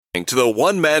To the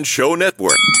One Man Show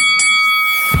Network.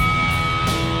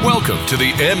 Welcome to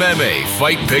the MMA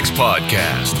Fight Picks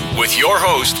Podcast with your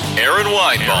host, Aaron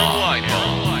Weinbaum.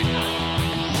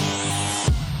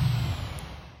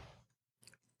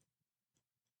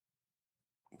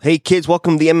 Hey kids,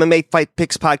 welcome to the MMA Fight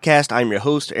Picks Podcast. I'm your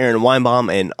host, Aaron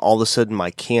Weinbaum, and all of a sudden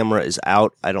my camera is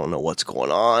out. I don't know what's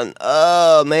going on.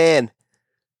 Oh, man.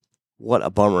 What a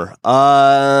bummer.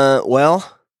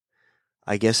 Well,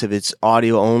 I guess if it's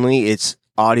audio only, it's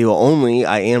audio only.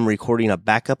 I am recording a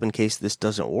backup in case this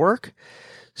doesn't work.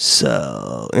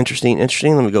 So, interesting.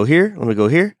 Let me go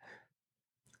here.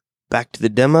 Back to the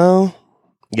demo.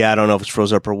 Yeah, I don't know if it's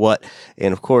froze up or what.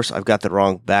 And of course, I've got the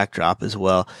wrong backdrop as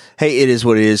well. Hey, it is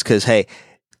what it is because, hey,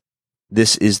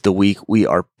 this is the week we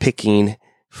are picking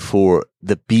for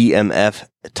the BMF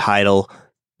title,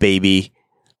 baby.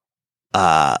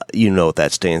 You know what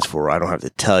that stands for. I don't have to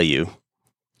tell you.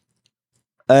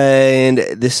 And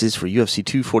this is for UFC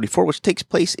 244, which takes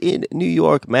place in New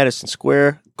York, Madison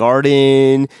Square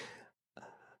Garden.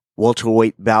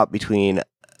 Welterweight bout between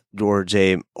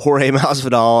Jorge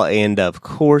Masvidal and, of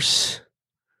course,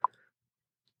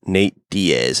 Nate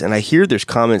Diaz. And I hear there's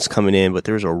comments coming in, but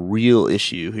there's a real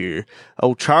issue here.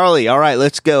 Oh, Charlie. All right,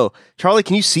 let's go. Charlie,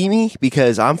 can you see me?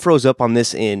 Because I'm froze up on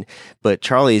this end, but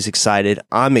Charlie is excited.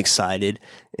 I'm excited.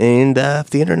 And if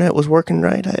the internet was working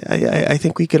right, I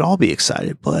think we could all be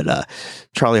excited. But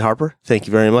Charlie Harper, thank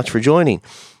you very much for joining.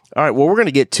 All right, well, we're going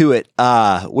to get to it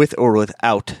with or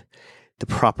without the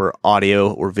proper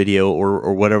audio or video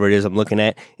or whatever it is I'm looking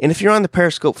at. And if you're on the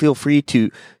Periscope, feel free to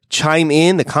chime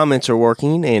in. The comments are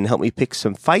working and help me pick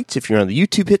some fights. If you're on the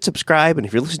YouTube, hit subscribe. And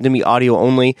if you're listening to me audio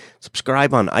only,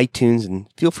 subscribe on iTunes and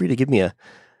feel free to give me a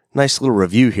nice little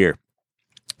review here.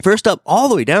 First up, all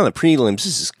the way down the prelims.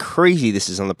 This is crazy. This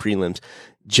is on the prelims.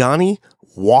 Johnny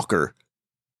Walker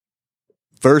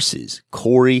versus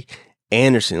Corey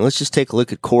Anderson. Let's just take a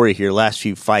look at Corey here. Last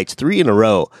few fights, 3 in a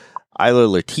row.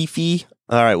 Ilir Latifi.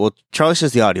 All right. Well, Charlie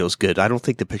says the audio is good. I don't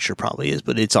think the picture probably is,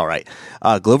 but it's all right.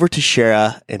 Glover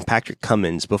Teixeira and Patrick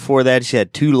Cummins. Before that, he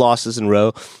had 2 losses in a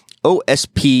row.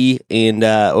 OSP and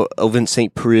Ovin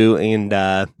St. Preux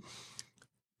and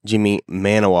Jimmy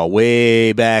Manoa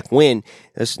way back when.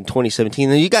 That's in 2017.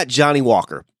 Then you got Johnny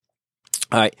Walker.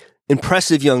 All right.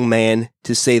 Impressive young man,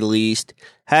 to say the least.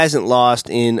 Hasn't lost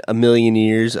in a million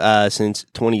years since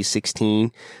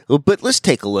 2016. But let's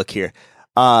take a look here.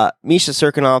 Misha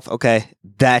Serkinov, okay,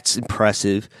 that's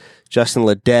impressive. Justin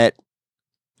Ledette,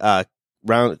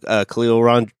 Khalil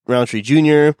Roundtree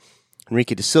Jr.,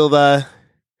 Enrique Da Silva.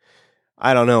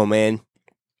 I don't know, man.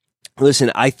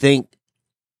 Listen, I think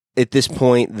at this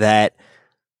point that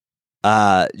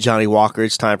Johnny Walker,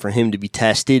 it's time for him to be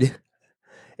tested.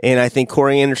 And I think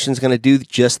Corey Anderson's going to do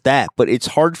just that. But it's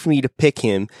hard for me to pick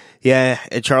him. Yeah,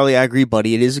 Charlie, I agree,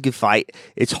 buddy. It is a good fight.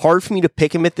 It's hard for me to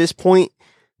pick him at this point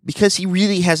because he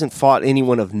really hasn't fought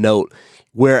anyone of note.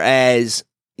 Whereas,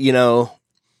 you know,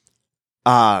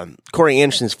 Corey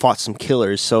Anderson's fought some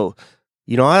killers. So,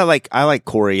 you know, I like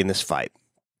Corey in this fight.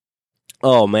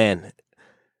 Oh, man.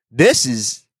 This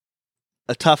is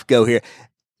a tough go here.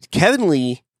 Kevin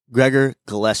Lee, Gregor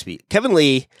Gillespie. Kevin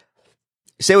Lee,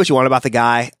 say what you want about the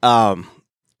guy.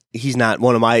 He's not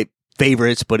one of my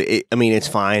favorites, but it's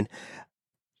fine.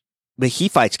 But he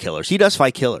fights killers. He does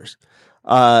fight killers.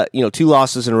 2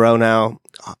 losses in a row now.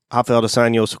 Rafael Dos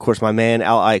Anjos, of course, my man,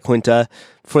 Al Iaquinta.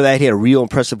 Before that, he had a real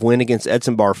impressive win against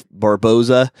Edson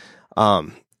Barboza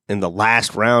in the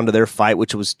last round of their fight,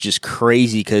 which was just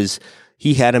crazy because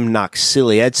he had him knock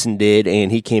silly. Edson did,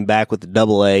 and he came back with the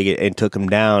double leg and took him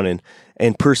down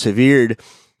and persevered.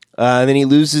 And then he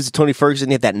loses to Tony Ferguson.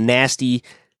 He had that nasty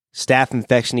staph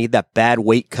infection. He had that bad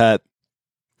weight cut.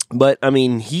 But,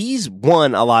 he's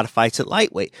won a lot of fights at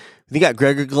lightweight. You got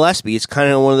Gregor Gillespie. It's kind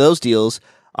of one of those deals.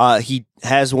 He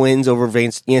has wins over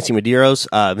Yancy Medeiros,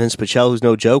 Vince Pichel, who's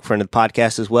no joke, friend of the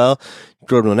podcast as well,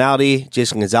 Jordan Rinaldi,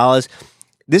 Jason Gonzalez.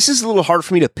 This is a little hard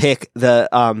for me to pick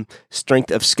the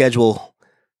strength of schedule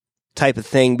type of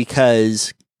thing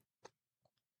because,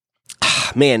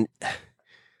 man,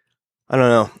 I don't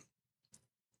know.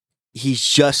 He's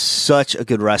just such a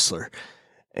good wrestler.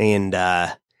 And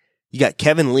you got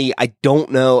Kevin Lee. I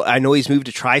don't know. I know he's moved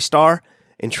to TriStar,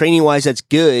 and training-wise, that's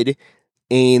good.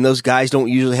 And those guys don't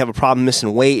usually have a problem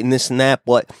missing weight and this and that,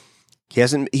 but he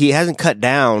hasn't cut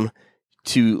down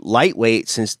to lightweight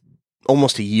since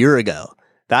almost a year ago.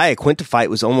 The Iaquinta fight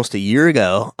was almost a year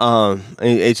ago.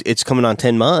 It's coming on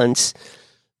 10 months.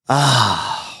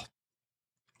 I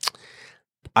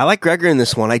like Gregor in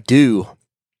this one. I do.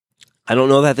 I don't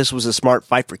know that this was a smart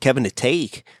fight for Kevin to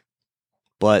take,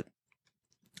 but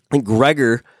I think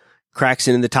Gregor cracks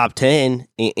into the top 10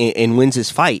 and wins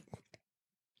his fight.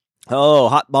 Oh,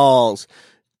 hot balls.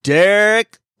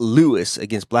 Derek Lewis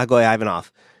against Blagoy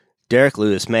Ivanov. Derek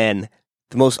Lewis, man,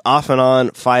 the most off and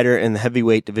on fighter in the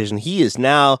heavyweight division. He is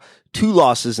now 2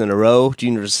 losses in a row.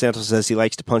 Junior Dos Santos says he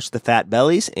likes to punch the fat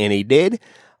bellies, and he did.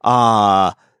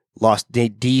 Lost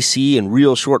DC in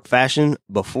real short fashion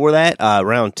before that,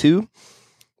 round 2.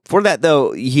 Before that,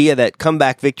 though, he had that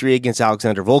comeback victory against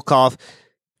Alexander Volkov.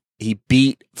 He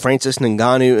beat Francis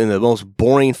Ngannou in the most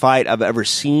boring fight I've ever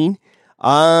seen.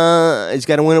 He's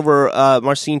got a win over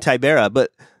Marcin Tibera,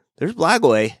 but there's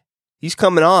Blagoy. He's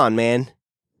coming on, man.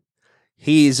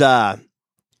 He's 1-2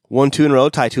 in a row.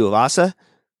 Tai Tuivasa,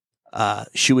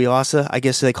 Shui Iwasa, I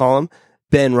guess they call him.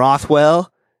 Ben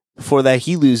Rothwell. Before that,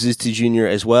 he loses to Junior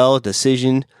as well.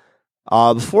 Decision.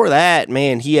 Before that,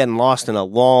 man, he hadn't lost in a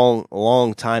long,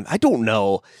 long time. I don't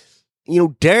know.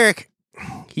 Derek,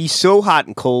 he's so hot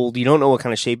and cold. You don't know what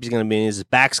kind of shape he's going to be in. His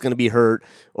back's going to be hurt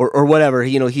or whatever.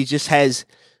 He just has,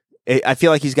 I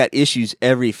feel like he's got issues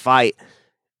every fight,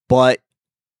 but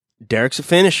Derek's a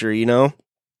finisher,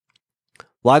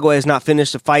 Blagoy has not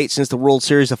finished a fight since the World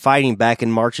Series of Fighting back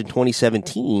in March in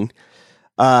 2017.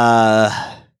 Derek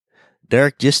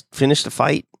just finished a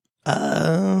fight,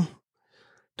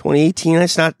 2018.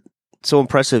 That's not so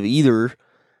impressive either,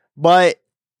 but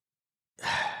I'm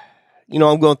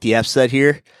going with the upset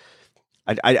here.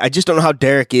 I just don't know how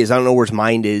Derek is. I don't know where his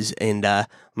mind is, and I'm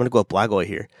going to go with Blagoy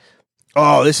here.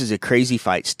 Oh, this is a crazy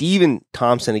fight. Stephen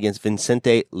Thompson against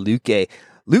Vicente Luque.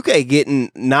 Luque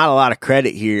getting not a lot of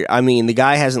credit here. I mean, the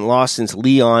guy hasn't lost since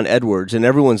Leon Edwards, and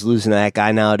everyone's losing to that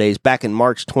guy nowadays. Back in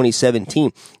March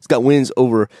 2017, he's got wins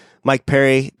over Mike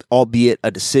Perry, albeit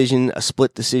a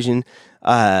split decision.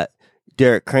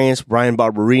 Derek Krantz, Brian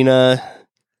Barberina.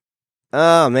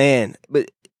 Oh, man.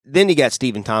 But then you got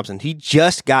Stephen Thompson. He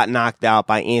just got knocked out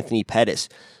by Anthony Pettis.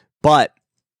 But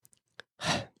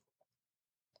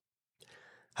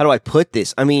how do I put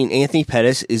this? I mean, Anthony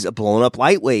Pettis is a blown-up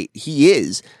lightweight. He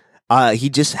is. He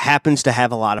just happens to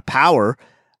have a lot of power.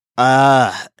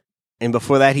 And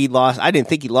before that, he lost. I didn't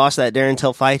think he lost that Darren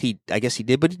Till fight. I guess he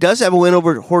did, but he does have a win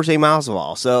over Jorge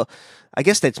Masvidal. So I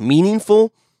guess that's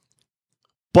meaningful.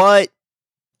 But,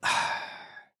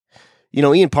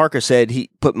 Ian Parker said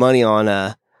he put money on,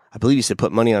 I believe he said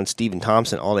put money on Stephen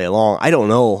Thompson all day long. I don't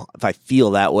know if I feel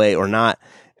that way or not.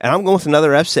 And I'm going with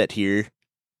another upset here.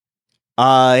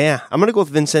 I'm going to go with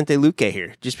Vicente Luque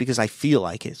here, just because I feel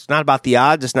like it. It's not about the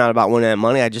odds. It's not about winning that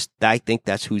money. I think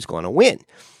that's who's going to win.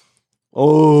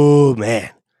 Oh,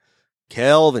 man.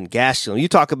 Kelvin Gastelum. You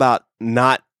talk about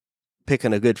not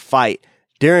picking a good fight.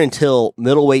 Darren Till,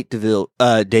 middleweight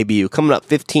debut, coming up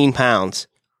 15 pounds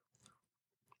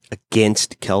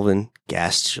against Kelvin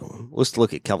Gastelum. Let's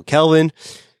look at Kelvin. Kelvin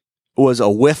was a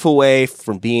whiff away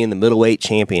from being the middleweight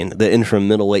champion, the interim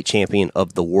middleweight champion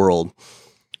of the world.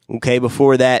 Okay,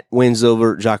 before that, wins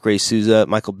over Jacare Souza,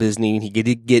 Michael Bisping. He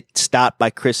did get stopped by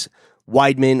Chris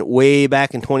Weidman way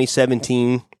back in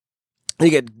 2017. And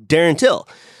you get Darren Till.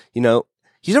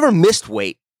 He's never missed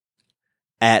weight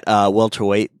at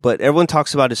welterweight, but everyone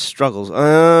talks about his struggles.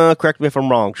 Correct me if I'm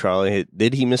wrong, Charlie.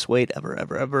 Did he miss weight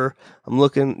ever? I'm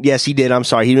looking. Yes, he did. I'm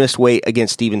sorry. He missed weight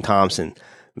against Stephen Thompson,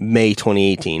 May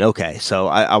 2018. Okay, so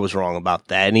I was wrong about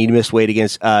that. And he missed weight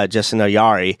against Justin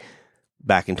Ayari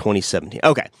back in 2017.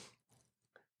 Okay.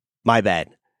 My bad.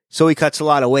 So he cuts a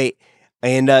lot of weight.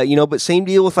 And, but same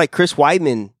deal with like Chris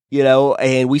Weidman,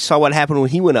 and we saw what happened when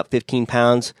he went up 15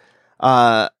 pounds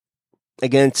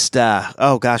against,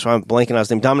 I'm blanking on his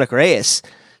name, Dominic Reyes.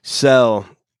 So,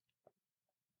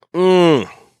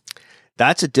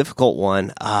 that's a difficult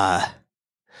one.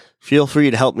 Feel free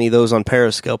to help me, those on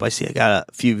Periscope. I see I got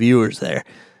a few viewers there.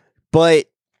 But,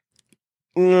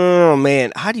 oh,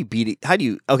 man, how do you beat it?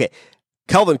 Okay,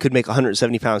 Kelvin could make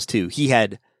 170 pounds too. He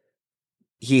had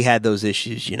those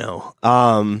issues,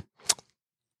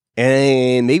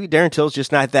 and maybe Darren Till's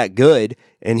just not that good,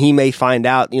 and he may find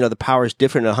out, the power is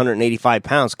different at 185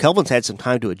 pounds. Kelvin's had some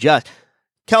time to adjust.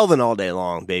 Kelvin all day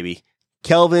long, baby.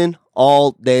 Kelvin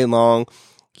all day long.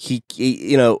 He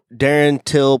Darren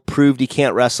Till proved he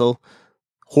can't wrestle.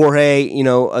 Jorge,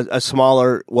 a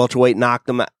smaller welterweight knocked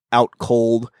him out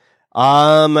cold.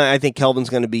 I think Kelvin's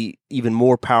going to be even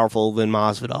more powerful than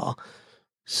Masvidal.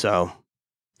 So,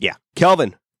 yeah,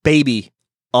 Kelvin, baby,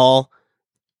 all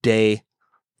day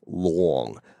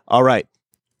long. All right,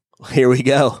 here we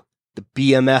go. The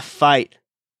BMF fight.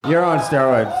 You're on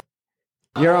steroids.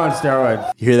 You're on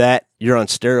steroids. You hear that? You're on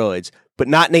steroids. But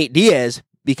not Nate Diaz,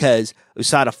 because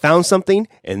USADA found something,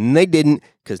 and they didn't,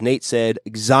 because Nate said,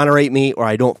 exonerate me or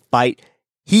I don't fight.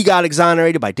 He got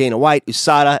exonerated by Dana White,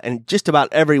 USADA, and just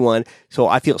about everyone. So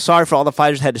I feel sorry for all the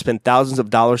fighters who had to spend thousands of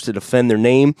dollars to defend their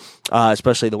name,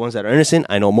 especially the ones that are innocent.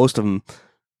 I know most of them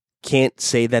can't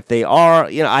say that they are.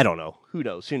 I don't know. Who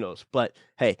knows? But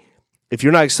hey, if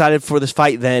you're not excited for this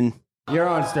fight, then you're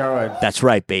on steroids. That's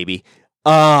right, baby.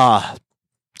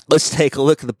 Let's take a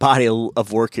look at the body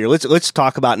of work here. Let's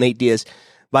talk about Nate Diaz,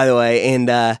 by the way.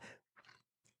 And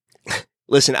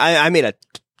listen, I made a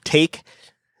take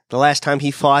the last time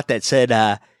he fought that said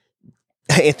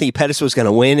Anthony Pettis was going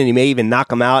to win, and he may even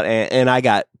knock him out. And I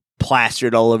got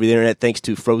plastered all over the internet thanks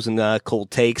to frozen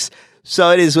cold takes.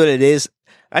 So it is what it is.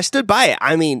 I stood by it.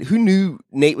 I mean, who knew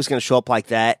Nate was going to show up like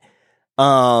that?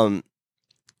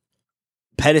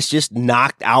 Pettis just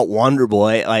knocked out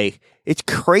Wonderboy. Like, it's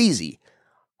crazy.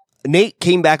 Nate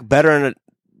came back better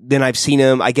than I've seen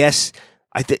him. I guess,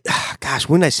 gosh,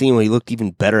 when did I see him when he looked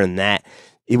even better than that?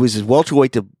 It was his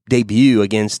welterweight debut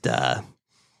against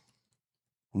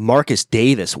Marcus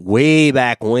Davis way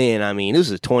back when. I mean,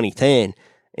 this was 2010,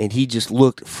 and he just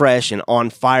looked fresh and on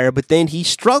fire, but then he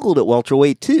struggled at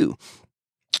welterweight too.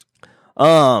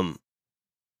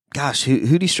 Gosh,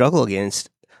 who'd he struggle against?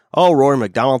 Oh, Rory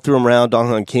McDonald threw him around. Dong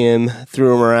Hyun Kim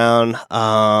threw him around.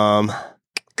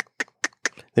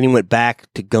 Then he went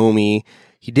back to Gomi.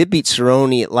 He did beat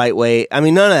Cerrone at lightweight. I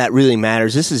mean, none of that really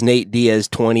matters. This is Nate Diaz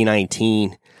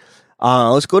 2019.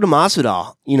 Let's go to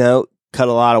Masvidal. Cut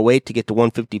a lot of weight to get to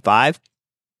 155.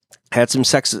 Had some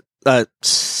success.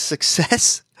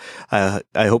 I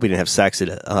hope he didn't have sex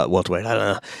at welterweight. I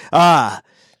don't know.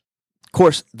 Of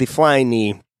course, the flying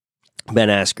knee, Ben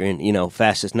Askren,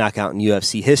 fastest knockout in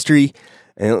UFC history.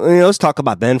 And let's talk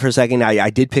about Ben for a second. I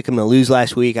did pick him to lose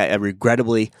last week. I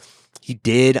regrettably, he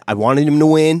did. I wanted him to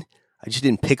win. I just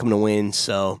didn't pick him to win.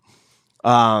 So,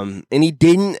 and he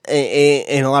didn't.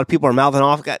 And a lot of people are mouthing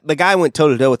off. The guy went toe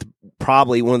to toe with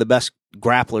probably one of the best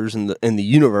grapplers in the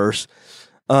universe.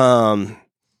 So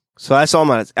that's all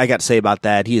I got to say about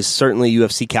that. He is certainly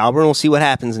UFC caliber, and we'll see what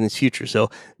happens in his future. So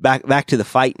back to the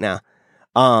fight now.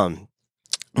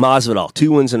 Masvidal,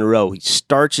 2 wins in a row. He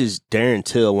starches Darren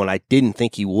Till when I didn't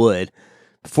think he would.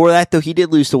 Before that, though, he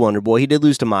did lose to Wonderboy. He did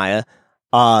lose to Maya.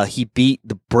 He beat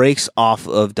the brakes off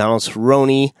of Donald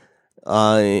Cerrone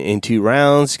in 2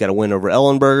 rounds. He got a win over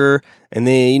Ellenberger. And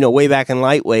then, way back in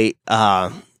lightweight,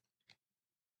 is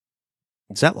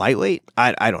that lightweight?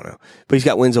 I don't know. But he's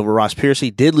got wins over Ross Pierce.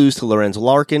 He did lose to Lorenzo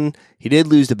Larkin. He did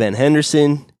lose to Ben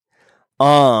Henderson.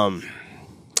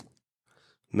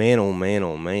 Man, oh man,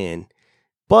 oh man.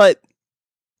 But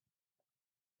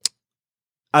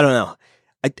I don't know.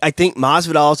 I think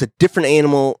Masvidal is a different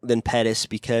animal than Pettis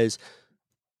because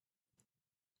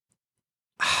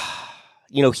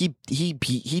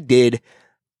he did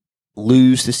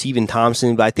lose to Stephen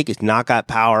Thompson, but I think his knockout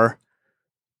power,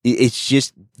 it's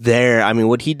just there. I mean,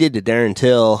 what he did to Darren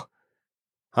Till,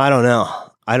 I don't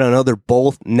know. They're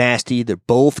both nasty. They're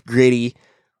both gritty.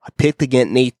 I picked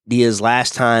against Nate Diaz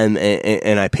last time,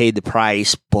 and I paid the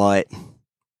price, but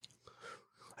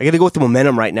I got to go with the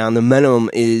momentum right now, and the momentum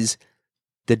is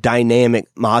the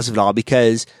dynamic Masvidal,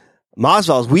 because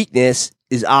Masvidal's weakness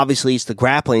is obviously it's the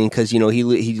grappling, because he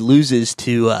loses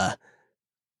to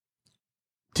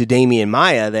Damian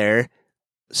Maia there,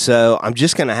 so I'm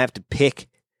just gonna have to pick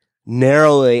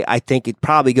narrowly. I think it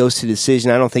probably goes to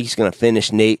decision. I don't think he's gonna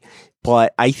finish Nate,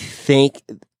 but I think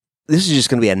this is just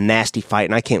going to be a nasty fight,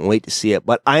 and I can't wait to see it.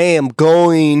 But I am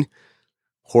going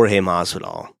Jorge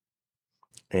Masvidal.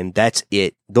 And that's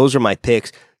it. Those are my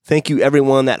picks. Thank you,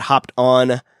 everyone that hopped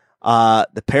on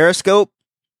the Periscope.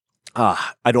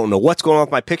 I don't know what's going on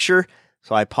with my picture,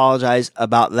 so I apologize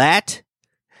about that.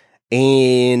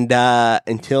 And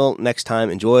until next time,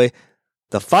 enjoy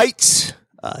the fights.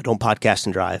 Don't podcast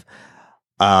and drive.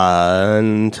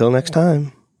 Until next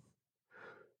time,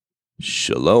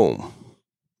 shalom.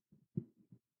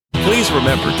 Please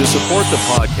remember to support the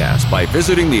podcast by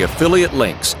visiting the affiliate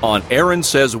links on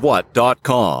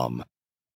AaronSaysWhat.com.